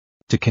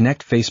To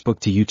connect Facebook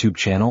to YouTube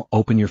channel,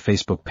 open your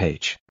Facebook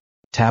page.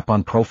 Tap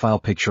on Profile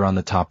Picture on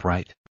the top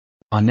right.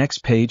 On Next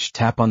Page,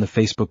 tap on the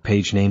Facebook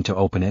page name to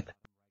open it.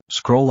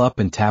 Scroll up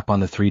and tap on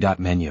the three-dot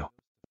menu.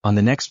 On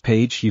the next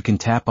page, you can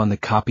tap on the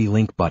Copy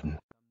Link button.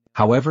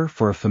 However,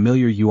 for a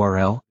familiar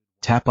URL,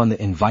 tap on the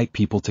Invite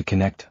People to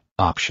Connect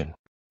option.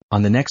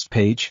 On the next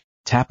page,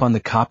 tap on the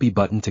Copy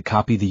button to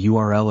copy the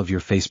URL of your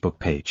Facebook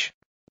page.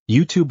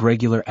 YouTube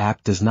Regular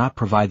app does not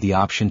provide the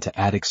option to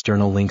add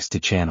external links to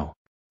channel.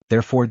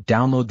 Therefore,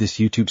 download this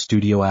YouTube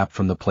Studio app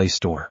from the Play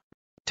Store.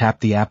 Tap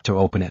the app to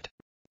open it.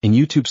 In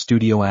YouTube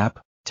Studio app,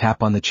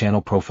 tap on the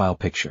channel profile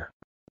picture.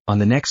 On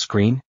the next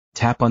screen,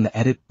 tap on the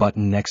Edit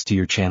button next to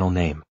your channel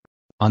name.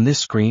 On this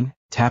screen,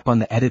 tap on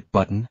the Edit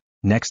button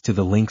next to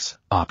the Links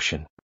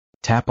option.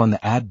 Tap on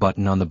the Add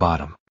button on the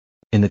bottom.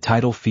 In the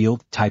title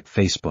field, type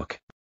Facebook.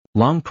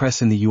 Long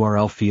press in the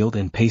URL field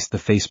and paste the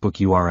Facebook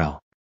URL.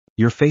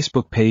 Your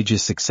Facebook page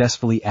is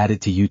successfully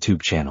added to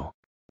YouTube channel.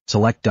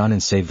 Select Done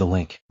and save the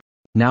link.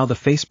 Now the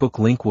Facebook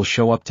link will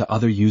show up to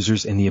other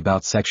users in the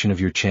About section of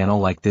your channel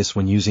like this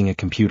when using a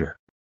computer.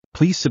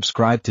 Please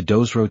subscribe to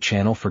Dozro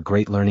channel for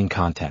great learning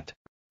content.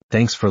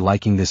 Thanks for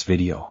liking this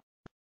video.